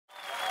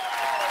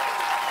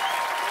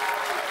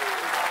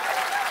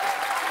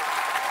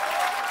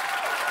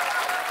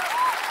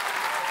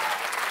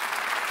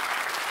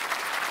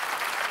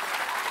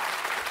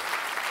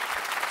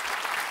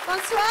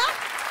Bonsoir.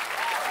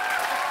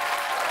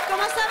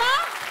 Comment ça va?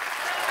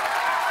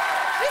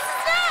 This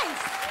is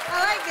nice. I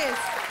like this.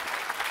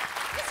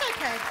 It's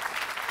okay.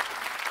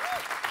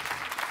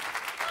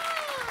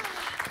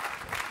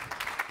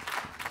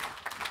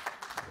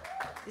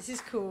 This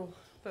is cool,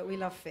 but we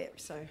love Fip,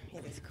 so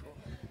it is cool.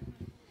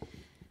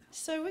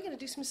 So we're going to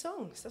do some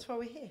songs. That's why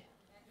we're here.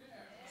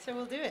 So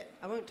we'll do it.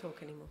 I won't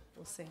talk anymore.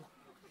 We'll sing.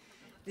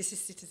 This is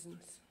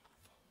Citizens.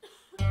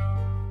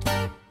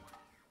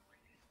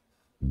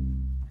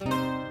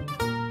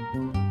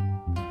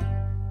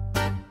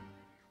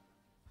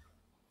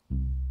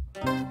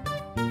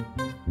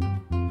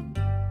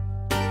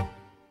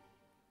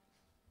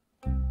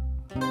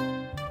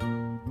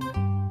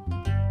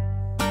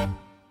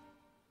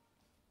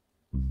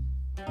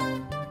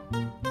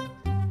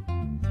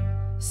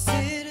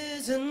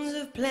 Citizens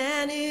of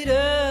planet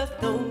Earth,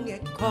 don't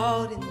get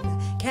caught in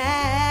the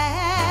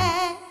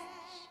cash.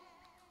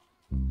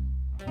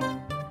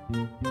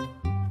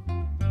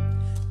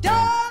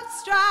 Don't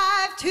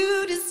strive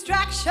to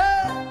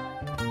distraction.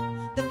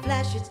 The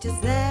flash is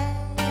just that.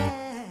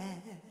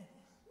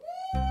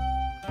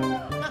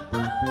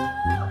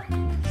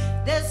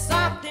 There's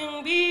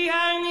something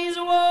behind these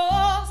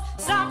walls,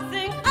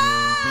 something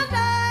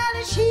under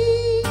the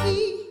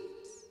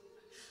sheets.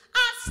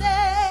 I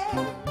say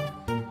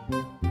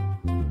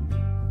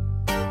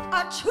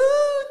a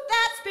truth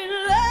that's been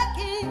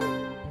lurking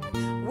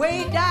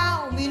way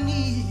down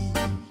beneath.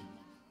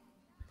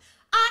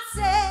 I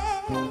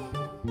say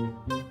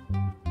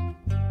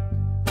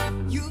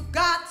you've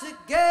got to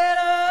get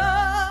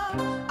up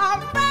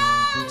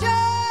around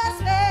your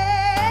space.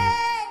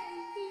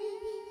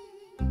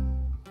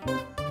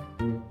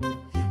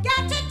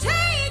 Got to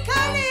take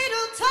a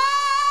little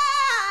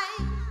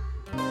time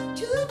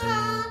to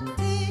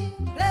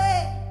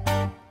contemplate.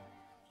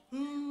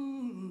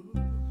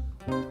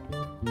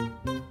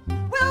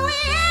 Will we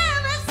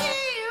ever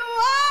see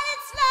what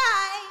it's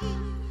like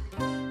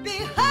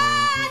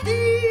behind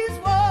these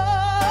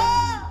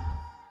walls?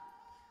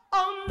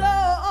 Oh no.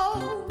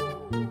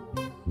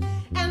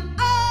 And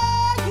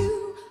are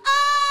you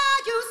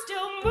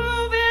still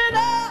moving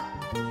up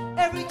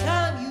every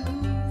time you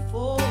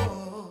fall?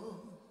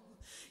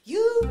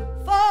 You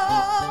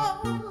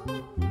fall.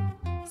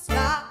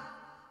 Stop.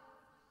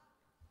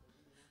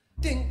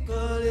 Think a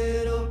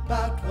little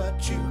about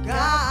what you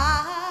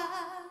got.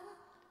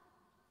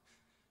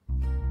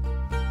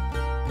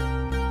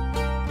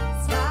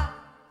 Stop.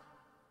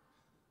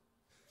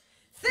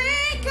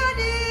 Think a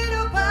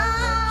little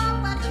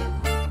about what you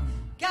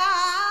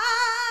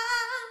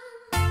got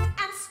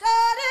and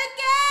start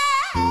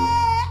again.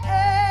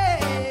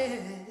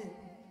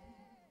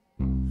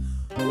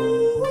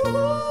 Ooh,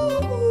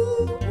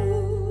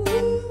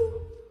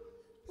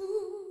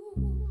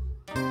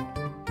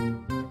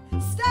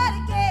 start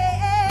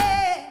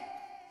again.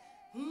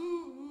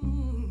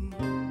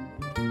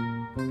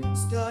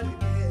 Start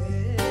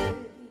again.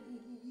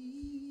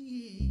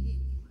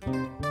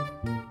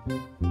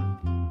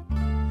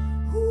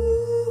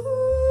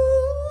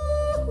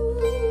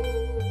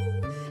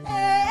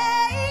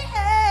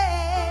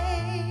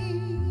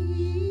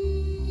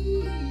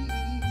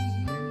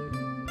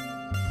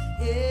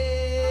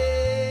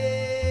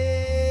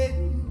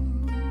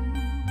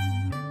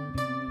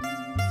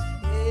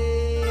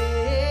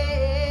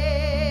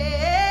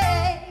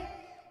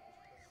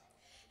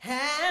 Hey,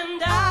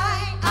 and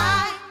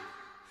I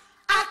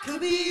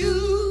could be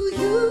you,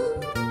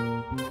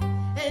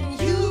 and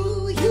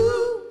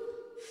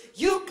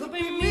you could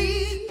be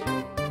me,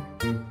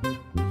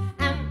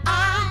 and I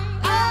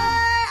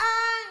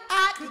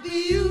could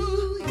be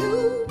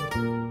you,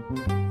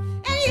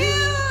 and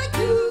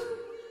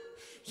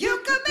you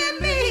could be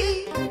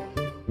me,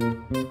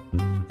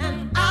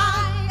 and I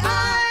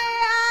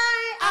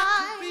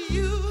could be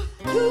you,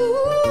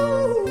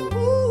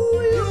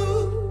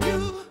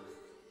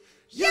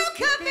 you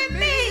could be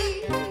me,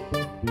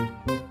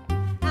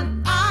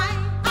 and I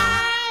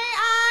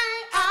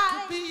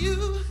could be you.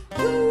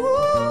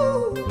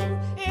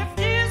 If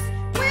this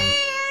we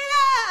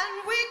learn,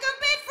 we could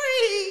be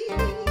free.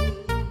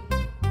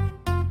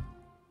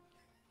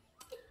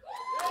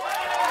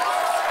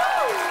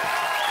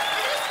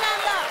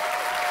 Stand up.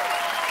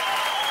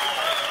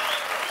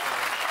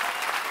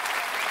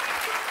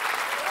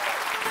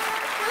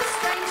 It's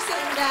strange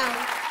sitting down.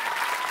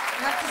 You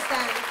have to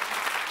stand.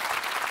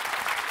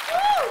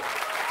 Woo!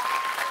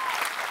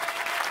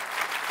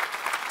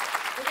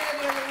 We're going to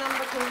do a little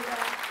number called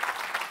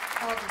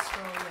I'll Be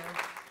Strong Now.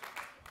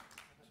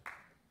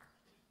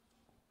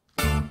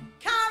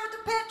 Car at the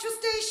petrol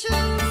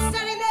station,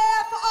 standing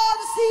there for all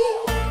to see.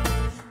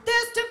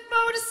 There's two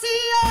more to see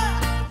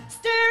her,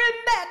 staring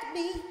back at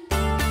me.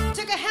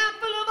 Took a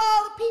handful of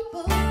all the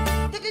people,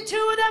 looked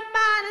into their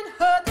mind and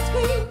heard the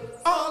scream.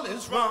 All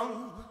is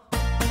wrong.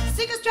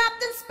 Seekers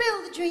dropped and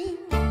spilled the dream.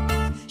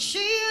 She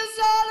is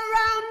all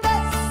around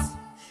us,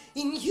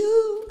 in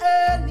you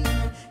and me.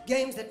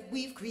 Games that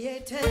we've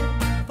created,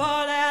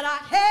 fall at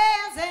our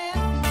hands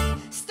and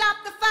feet.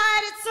 Stop the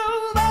fight, it's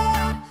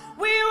over.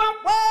 We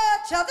won't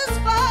watch others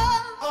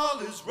fall. All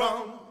is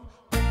wrong.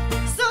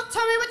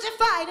 tell me what you're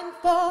fighting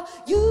for.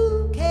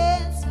 You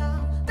can't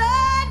stop the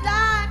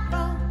light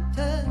from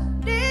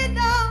turning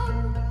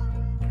on.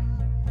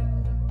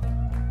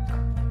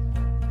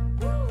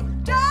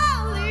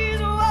 All these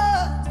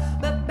words,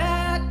 but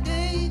back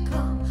they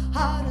come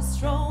hard and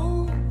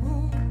strong.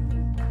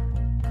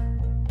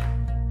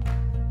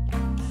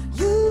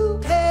 You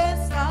can't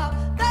stop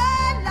the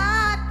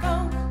light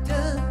from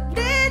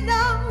turning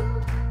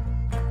on.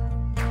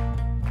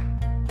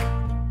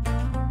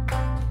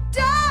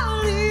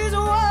 All these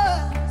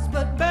words,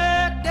 but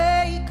back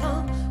they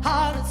come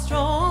hard and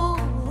strong.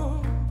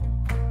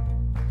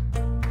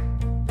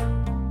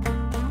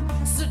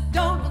 So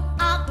don't look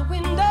out the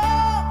window,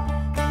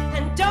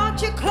 and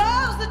don't you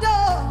close the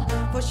door,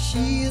 for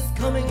she is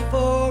coming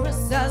for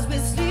us as we're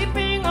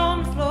sleeping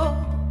on the floor.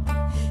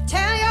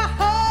 Tell your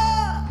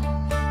heart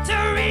to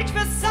reach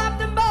for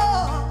something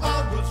more.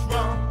 Oh, what's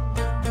wrong?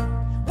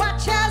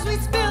 Watch as we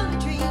spill the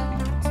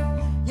dreams.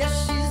 Yes,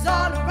 she's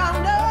all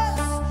around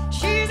us.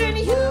 She's in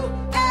you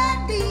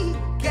and me.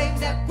 Games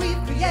that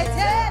we've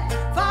created.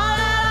 Fall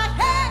out our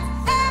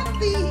hands and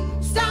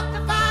feet. Stop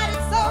the fight,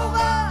 it's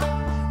over.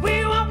 We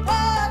won't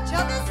watch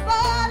others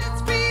fall.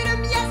 It's freedom,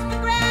 yes, for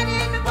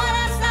granted. But what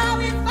else are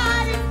we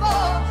fighting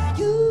for?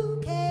 You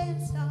can't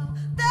stop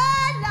the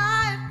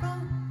light from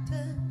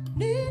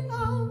turning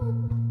on.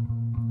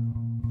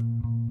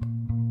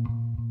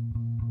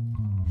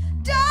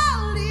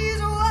 All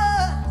these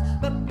words,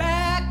 but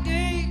back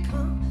they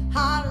come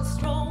hard and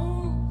strong.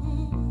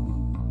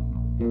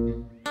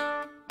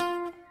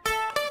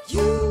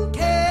 You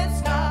can't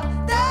stop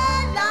the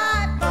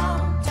light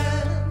from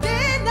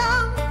turning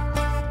on.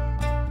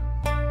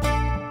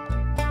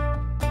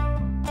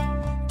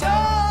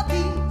 All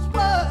these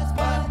words,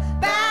 but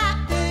back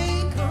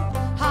they come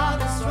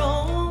hard and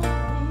strong.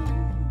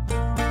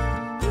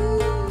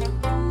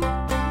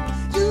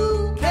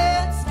 You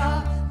can't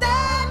stop the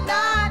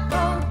light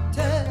from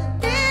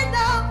turning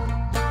on.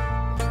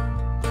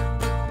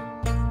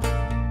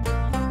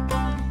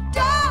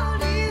 All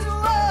these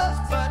words,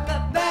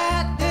 but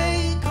back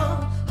they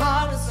come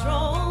hard and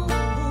strong.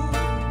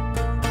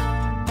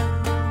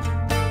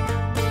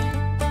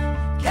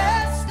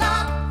 Can't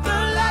stop the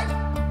light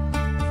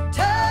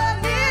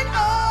turning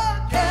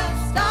on. Can't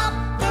stop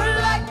the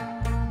light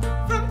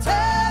from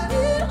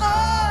turning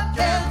on.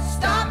 Can't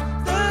stop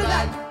the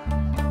light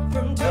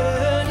from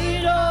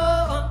turning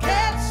on.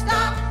 Can't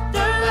stop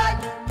the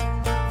light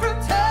from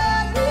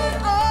turning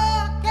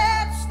on.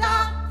 Can't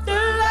stop the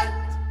light.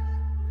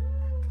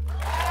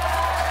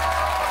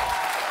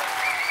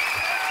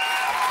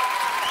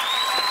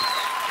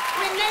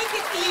 We're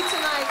naked for you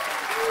tonight.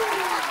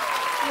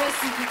 Yes,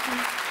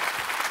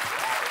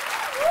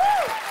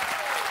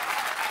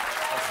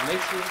 That's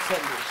nature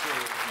intended,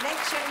 Shirley.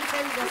 nature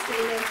intended us to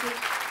be naked.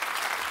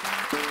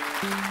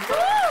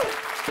 Woo!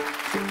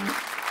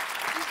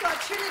 We've got a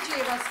trilogy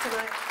of us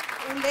tonight.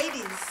 All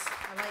ladies.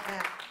 I like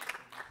that.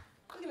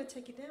 We're going to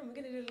take it down. We're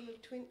going to do a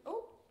little twin.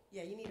 Oh,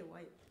 yeah, you need a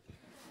wipe.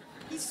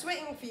 He's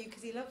sweating for you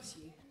because he loves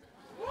you.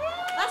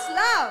 That's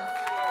love.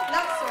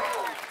 Love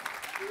sweat.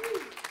 Woo.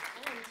 1,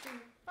 2,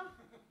 5.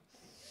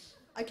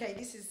 Okay,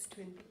 this is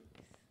twin peaks.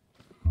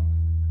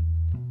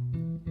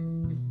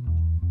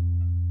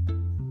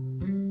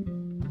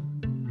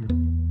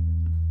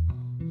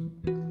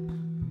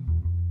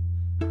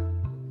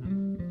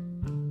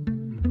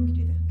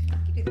 You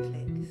do the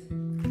clicks.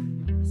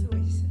 That's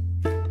always you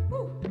say.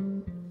 Woo.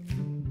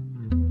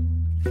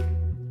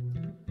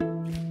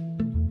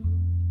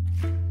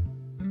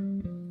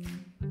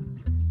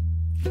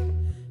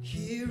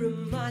 Here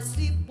am I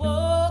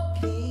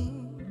sleepwalking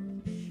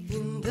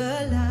in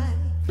the light,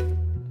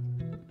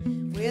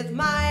 with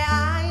my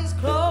eyes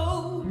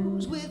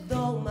closed, with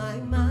all my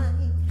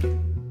mind.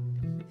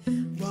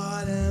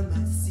 What am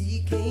I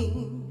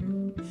seeking?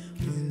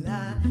 Will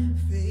I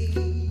fade?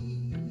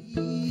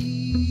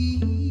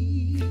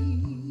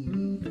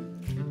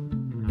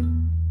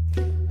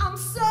 I'm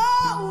so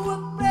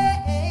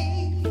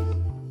afraid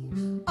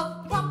of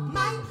what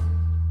might.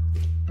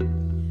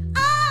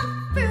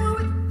 I'm filled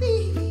with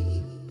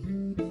fear.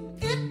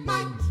 It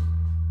might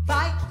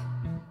bite.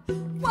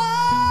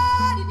 Whoa.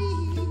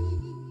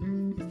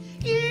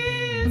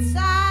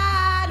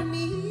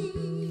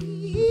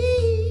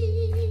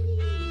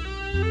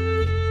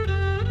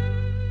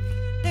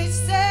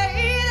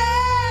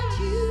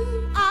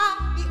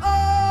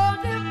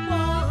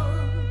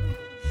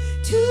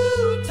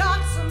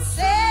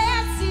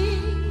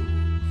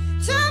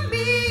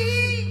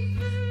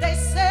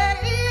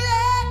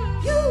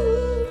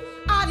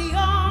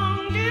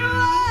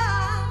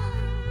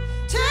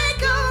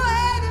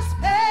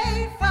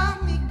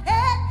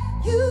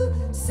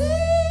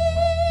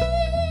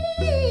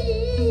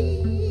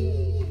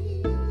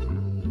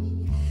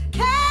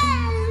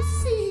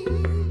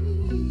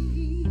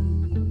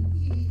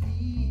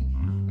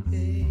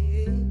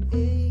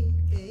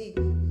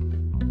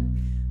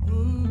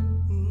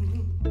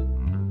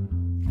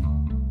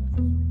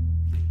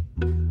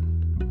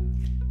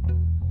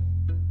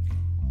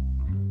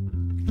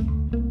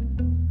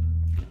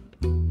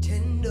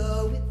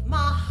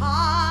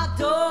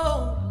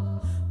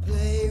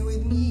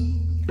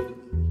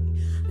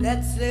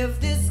 Let's live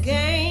this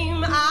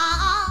game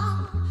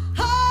out,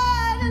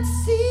 hide and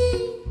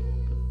seek.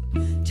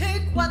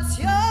 Take what's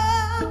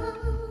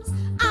yours.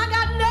 I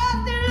got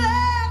nothing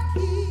left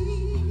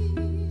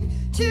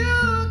here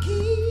to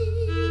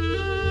keep.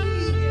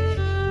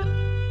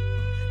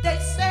 They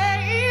say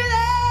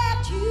that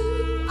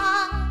you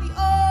are the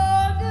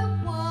only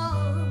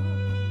one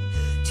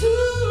to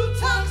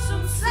talk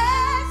some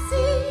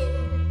sassy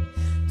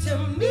to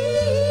me.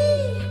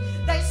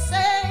 They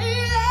say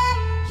that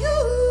you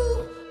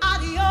are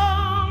the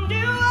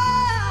only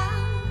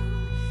one.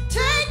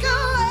 Take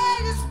away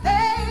this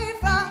pain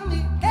from me,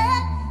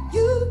 can't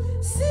you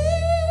see?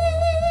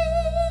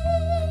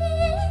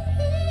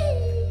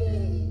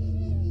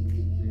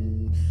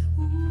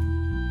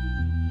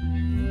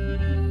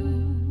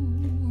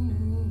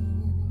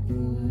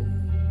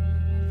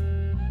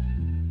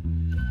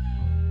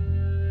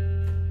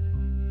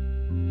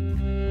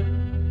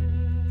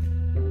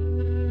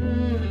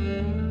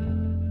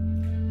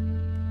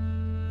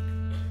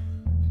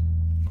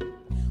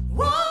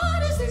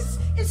 What is this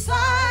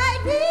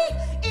inside me?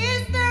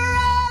 Is there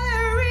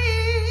other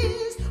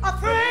is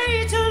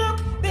afraid to look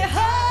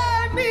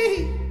behind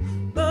me?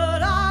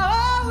 But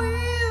I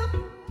will.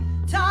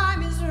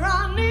 Time is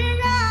running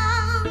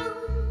out.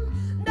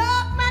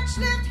 Not much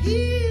left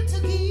here to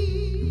give.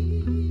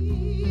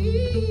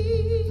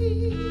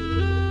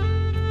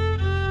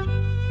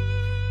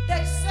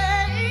 They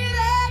say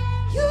that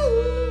you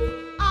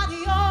are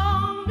the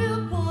only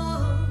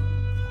one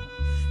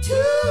to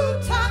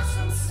talk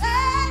some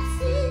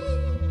sexy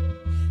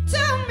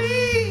to me.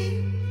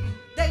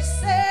 They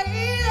say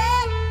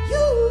that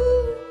you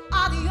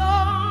are the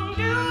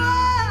only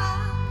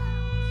one.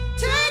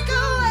 Take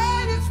away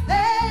this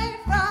pain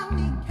from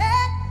me,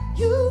 can't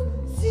you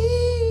see?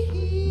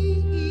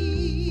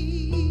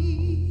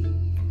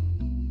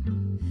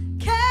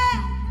 Can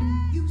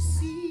you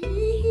see?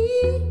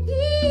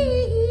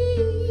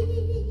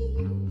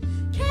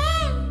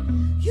 Can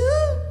you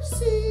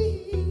see?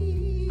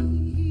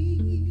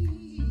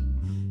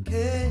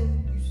 Can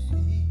you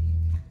see?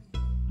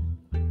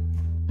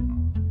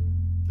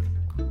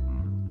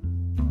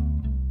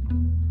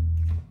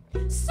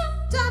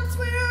 Sometimes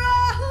we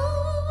rush,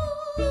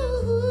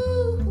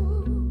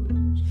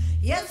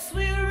 yes,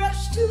 we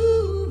rush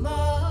too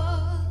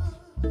much.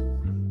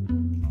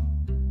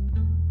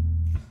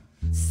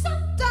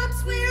 Sometimes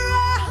we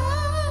rush,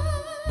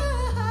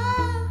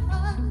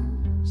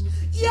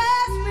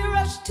 yes, we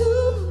rush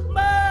too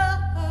much.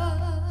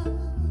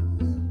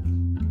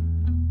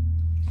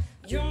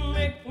 You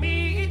make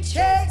me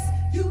chase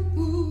you.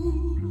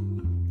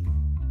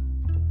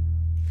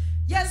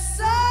 Yes,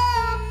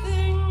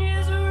 something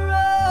is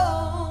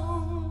wrong.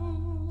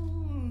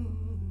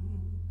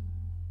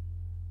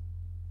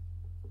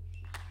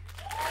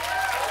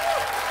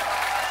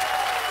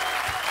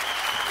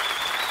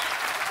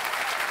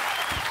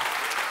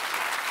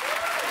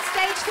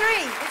 Stage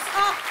 3, it's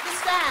off the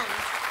stand.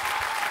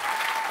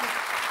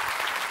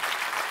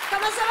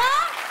 Comment ça va?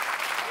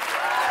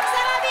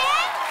 Ça va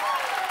bien?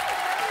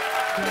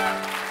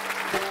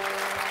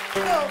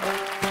 So,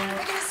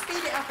 we're going to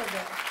speed it up a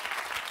bit.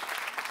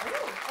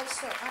 Oh,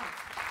 sorry.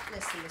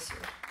 Merci,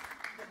 monsieur.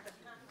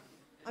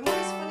 I'm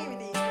always funny with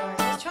these guys.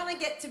 I was trying to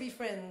get to be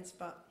friends,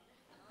 but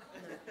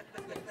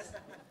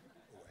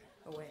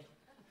no. Away.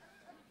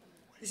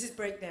 This is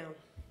breakdown.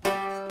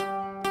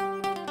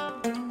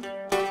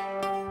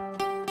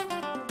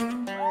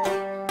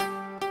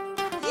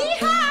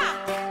 Yeehaw!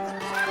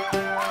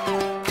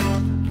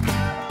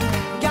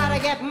 Gotta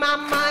get my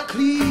mind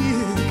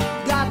clear.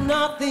 Got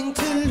nothing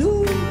to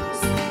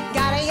lose.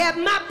 Gotta get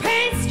my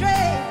pain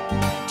straight.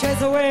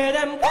 Chase away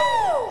them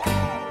woo.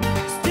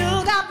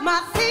 Still got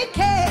my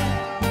thinking,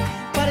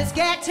 but it's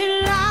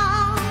getting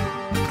loud,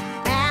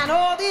 and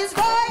all these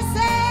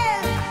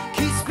voices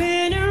keep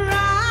spinning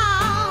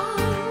round.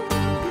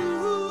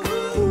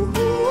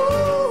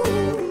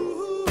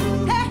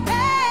 Hey,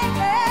 hey,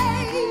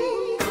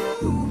 hey.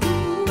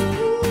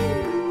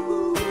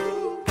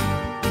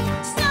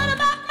 It's not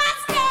about my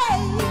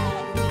state,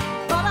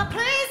 but a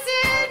place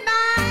in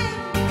mind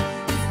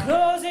is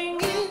closing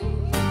in.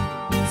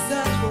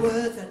 Search for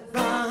words that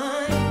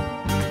rhyme.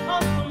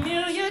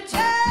 Unfamiliar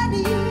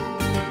journeys,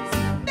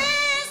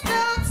 missed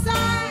on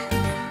signs.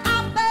 I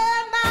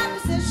burn my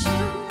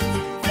possessions,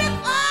 flip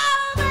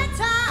over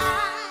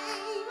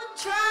time. I'm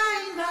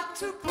trying not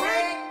to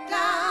break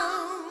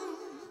down.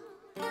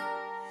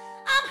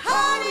 I'm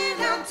holding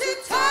on too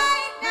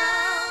tight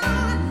now.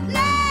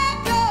 Let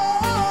go.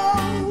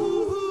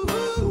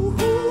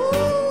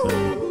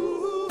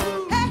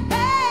 Hey,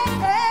 hey,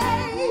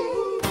 hey.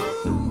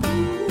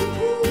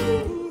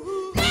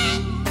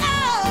 Let go.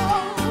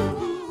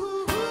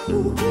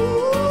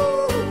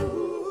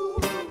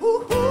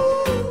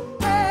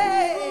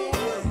 Hey.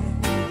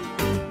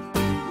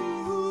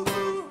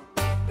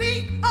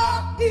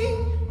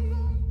 B-O-E-A-K.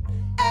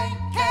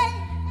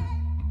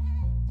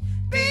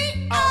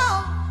 B-O-W-N-B-O-E-A-K.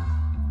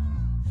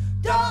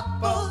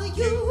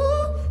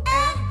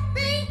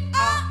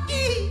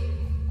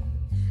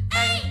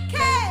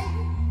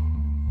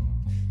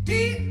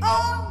 D-O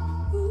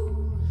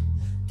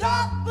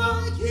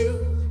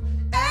you.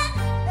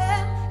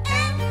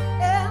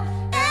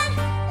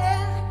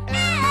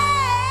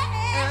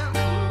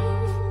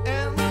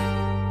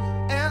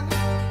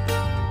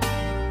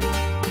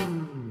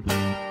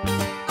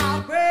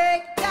 I'll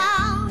break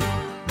down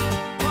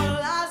what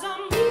lies on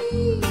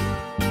me.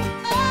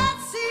 I'll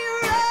see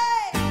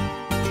right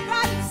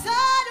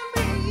inside of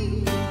me.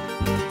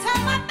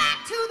 Turn my back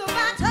to the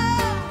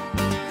battle,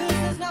 'cause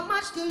there's not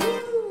much to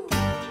lose.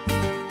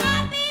 I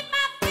beat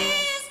my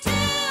fears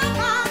till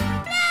my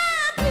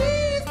blood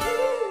bleeds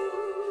blue.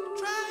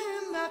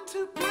 Trying not to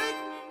break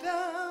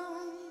down.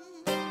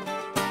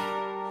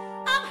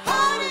 I'm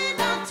holding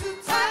on too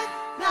tight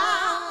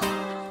now.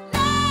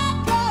 Let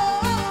go.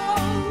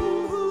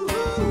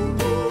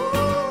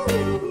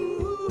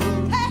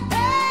 Hey,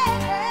 hey,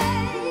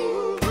 hey.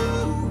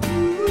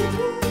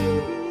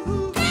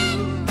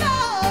 Let go.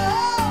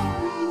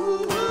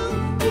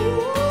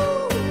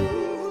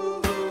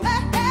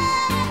 Hey,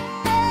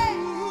 hey,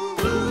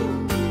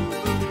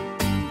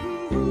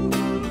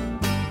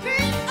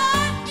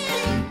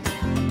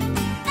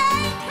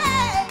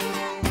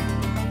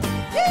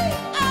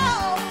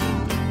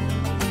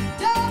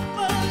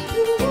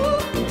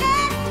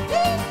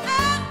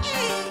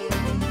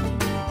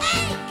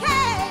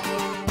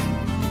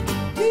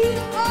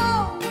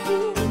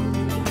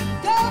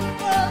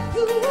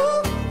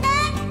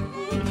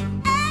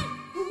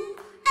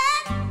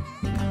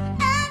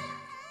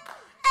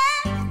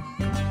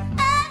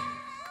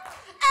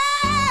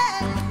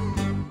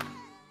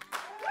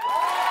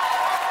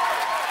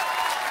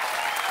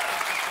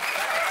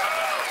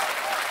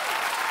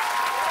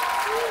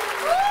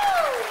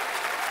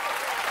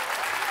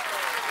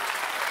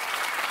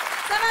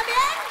 Ça va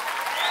bien?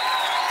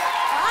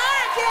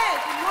 Ok,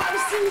 moi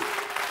aussi.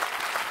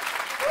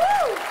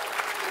 Woo!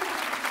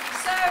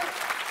 So,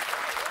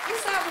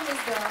 this album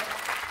is dark.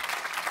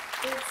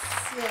 It's,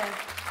 yeah.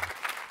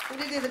 I'm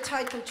going to do the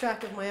title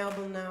track of my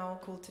album now,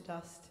 called To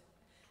Dust.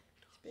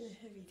 It's been a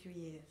heavy 3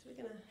 years.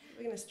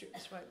 We're gonna strip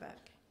this right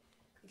back.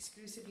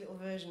 Exclusive little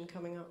version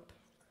coming up.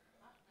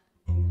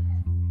 In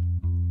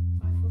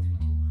 5, 4, 3,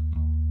 2, 1.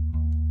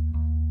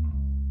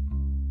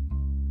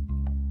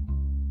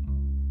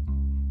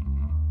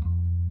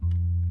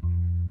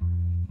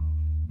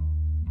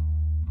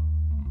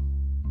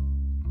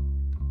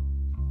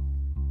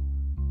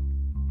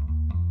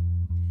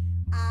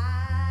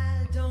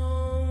 I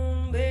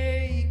don't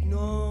make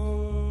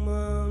no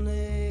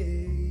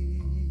money.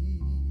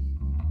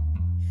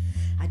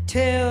 I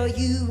tell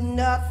you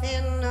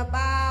nothing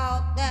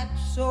about that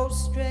so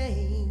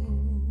strange.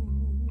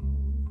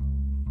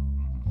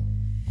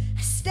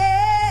 I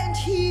stand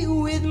here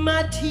with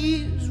my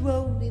tears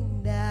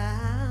rolling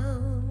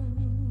down.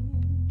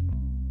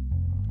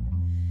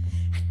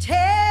 I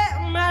tear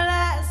my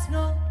last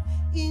note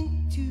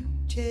into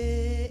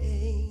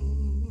change.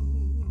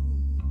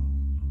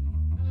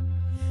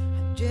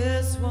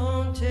 Just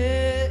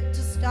wanted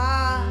to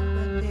start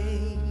my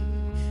day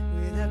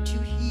without you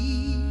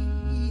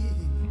here.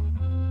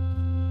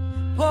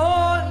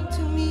 Point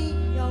to me,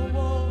 I'll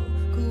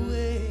walk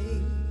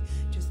away,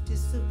 just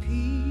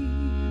disappear.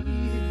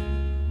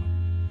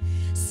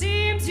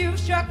 Seems you've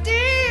struck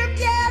deep,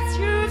 yes,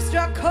 you've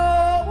struck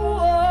cold.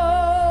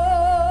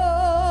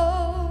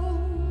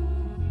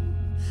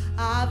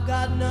 I've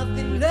got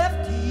nothing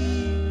left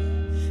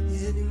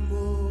here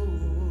anymore.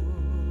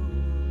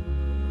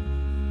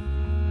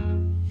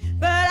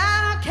 But I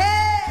don't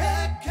care.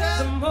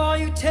 The more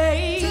you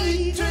take,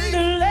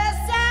 the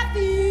less I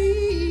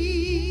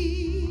feel.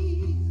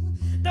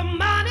 The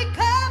money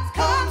comes,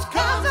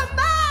 the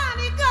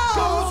money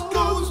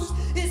goes.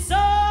 It's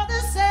all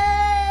the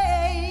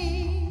same.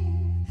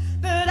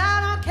 But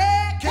I don't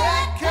care.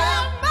 The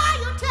more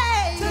you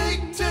take,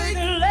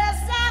 the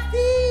less I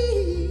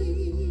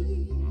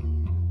feel.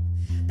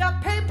 The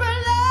paper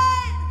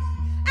lines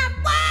and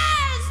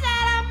words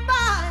that are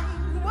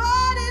mine,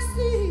 what is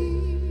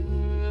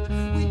these?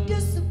 We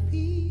disappear.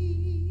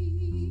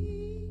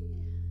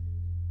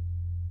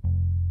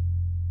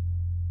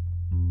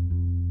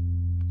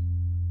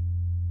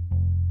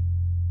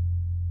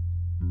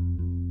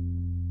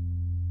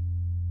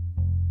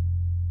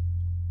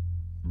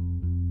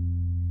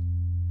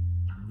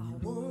 I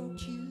want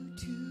you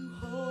to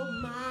hold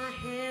my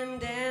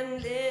hand and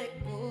let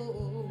go.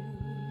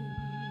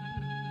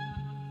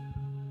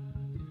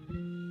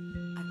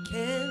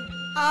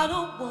 I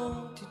don't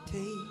want to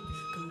take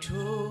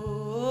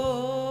control.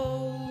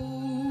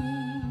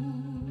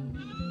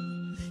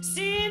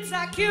 Seems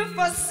like you've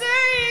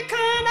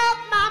forsaken up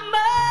my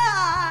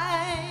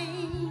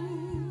mind.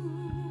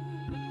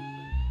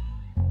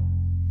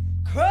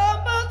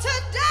 Crumble to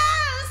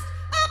dust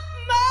up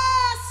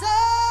my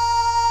soul.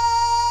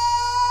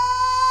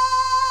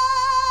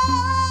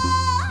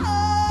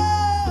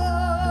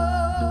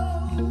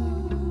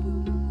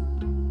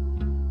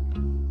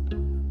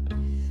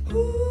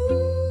 Ooh.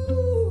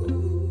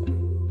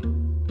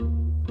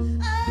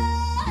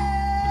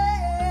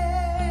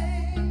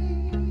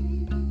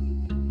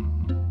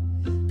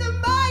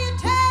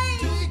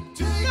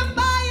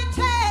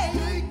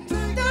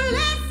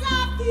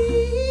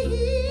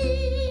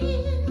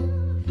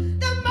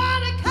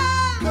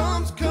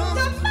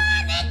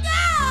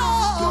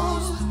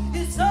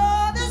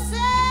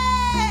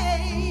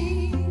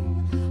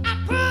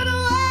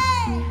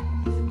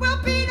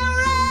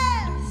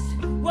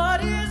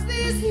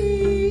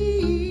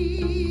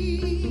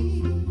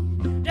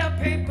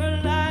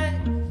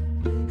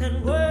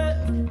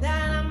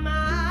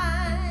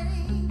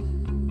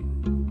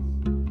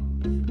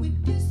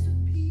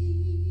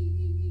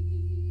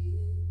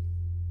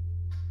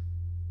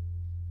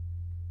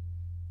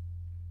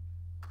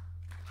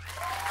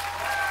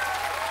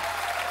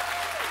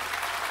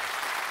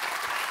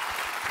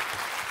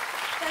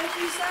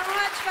 you so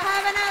much for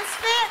having us,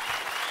 Fip.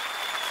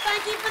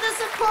 Thank you for the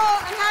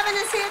support and having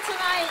us here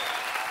tonight.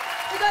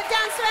 We've got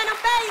Dan Swain on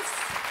bass.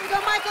 We've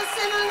got Michael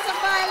Simmons on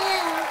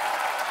violin.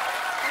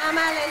 And I'm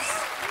Alice.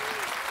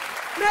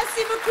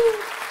 Merci beaucoup.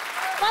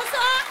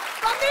 Bonsoir.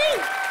 Bonne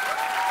nuit.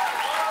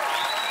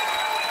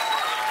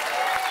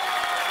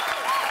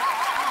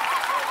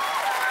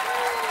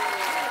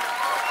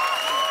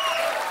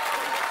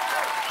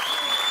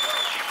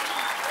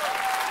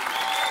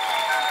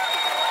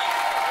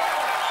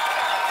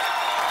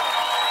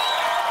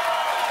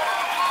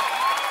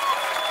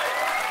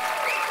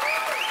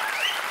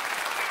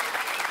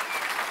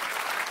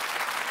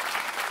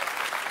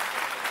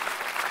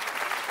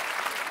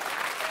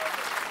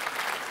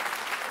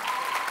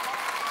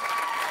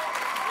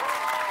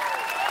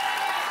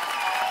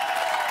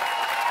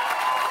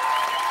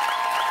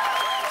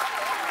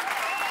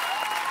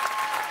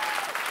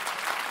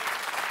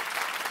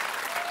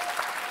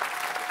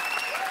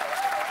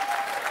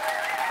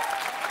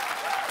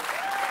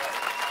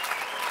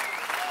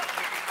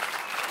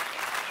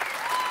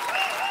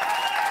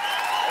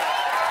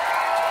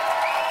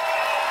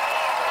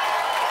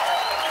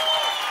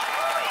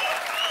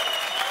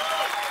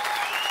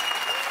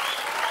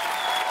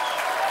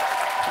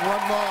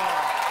 One more.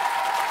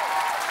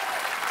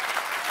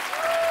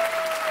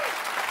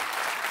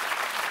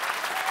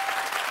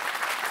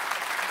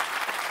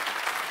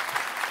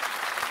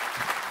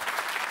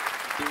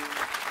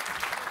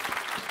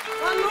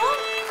 One more?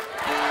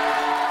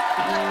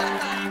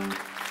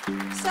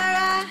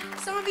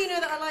 Some of you know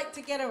that I like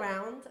to get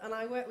around, and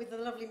I work with the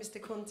lovely Mr.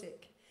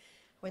 Quantic.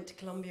 Went to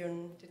Columbia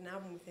and did an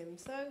album with him,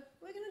 so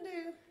we're going to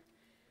do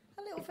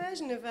a little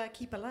version of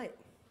Keep a Light,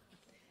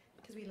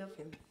 because we love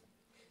him.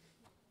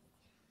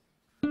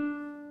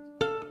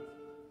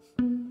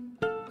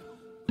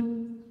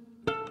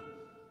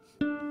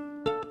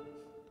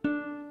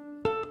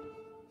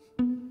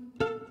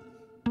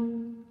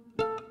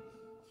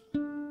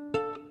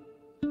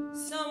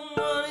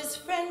 Someone is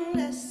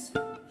friendless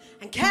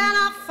and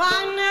cannot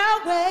find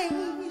their way,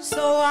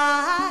 so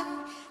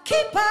I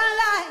keep a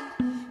light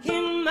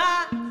in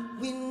my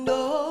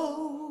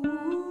window.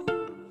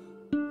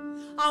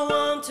 I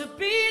want to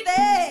be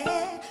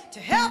there to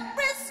help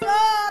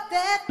restore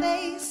their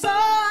faith, so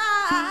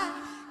I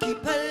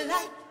keep a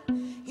light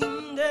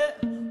in the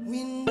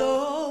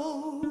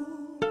window.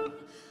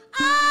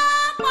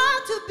 I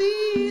want to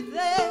be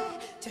there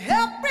to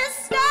help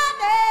restore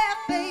their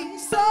faith,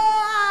 so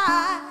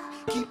I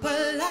keep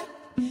a light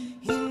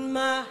in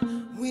my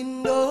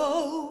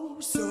window,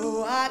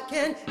 so I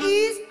can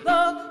ease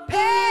the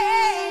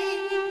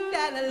pain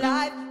that a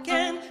life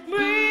can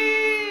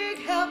bring.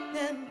 Help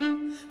them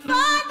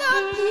find the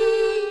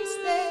peace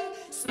their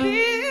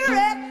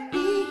spirit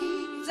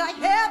needs. I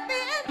have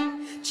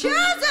been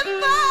chosen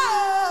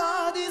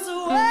for this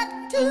work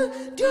to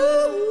do,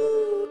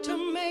 to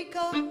make a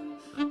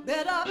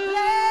better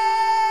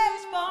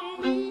place for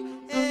me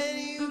and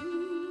you.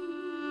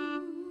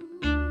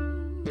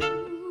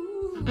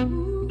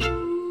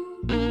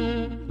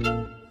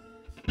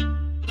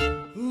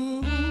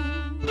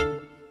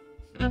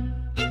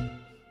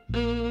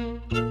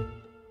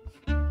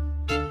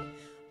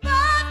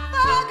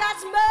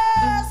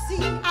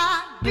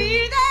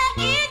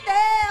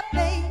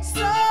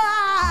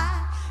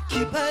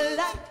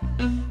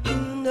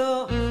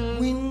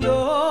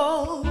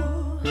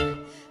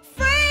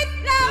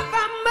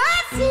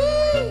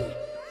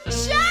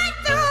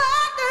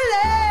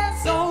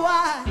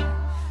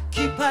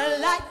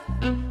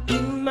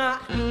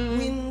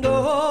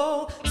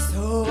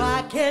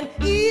 Can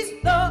ease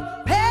the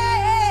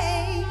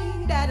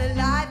pain that a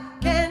life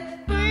can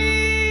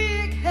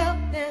bring. Help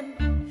them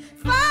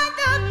find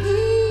the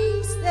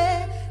peace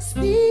their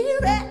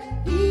spirit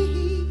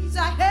needs. I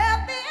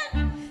have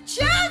been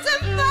chosen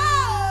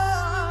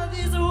for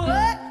this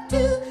work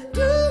to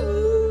do,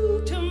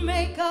 to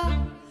make a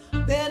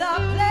better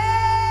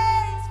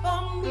place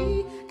for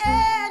me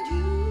and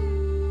you.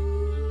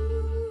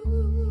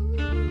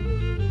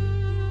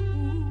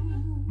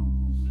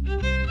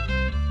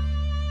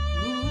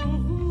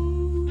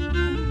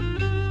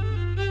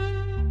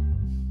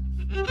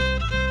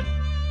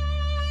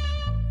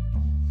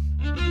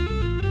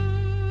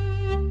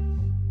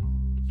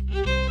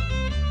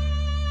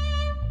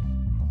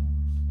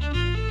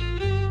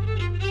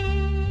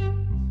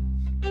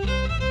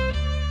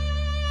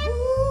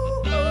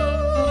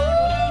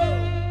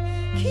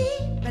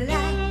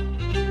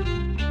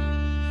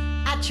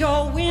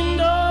 Your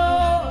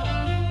window,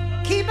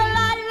 keep a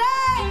light,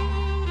 light,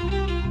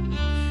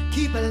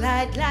 keep a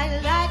light,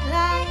 light, light,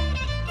 light,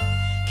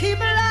 keep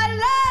a light,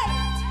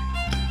 light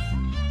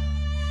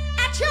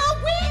at your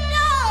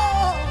window,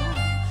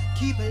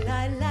 keep a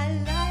light, light,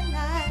 light,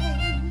 light.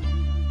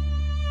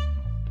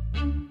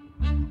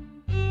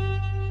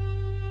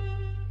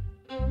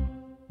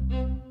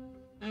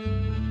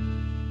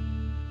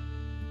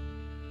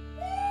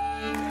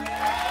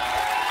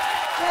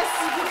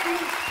 Merci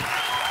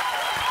beaucoup.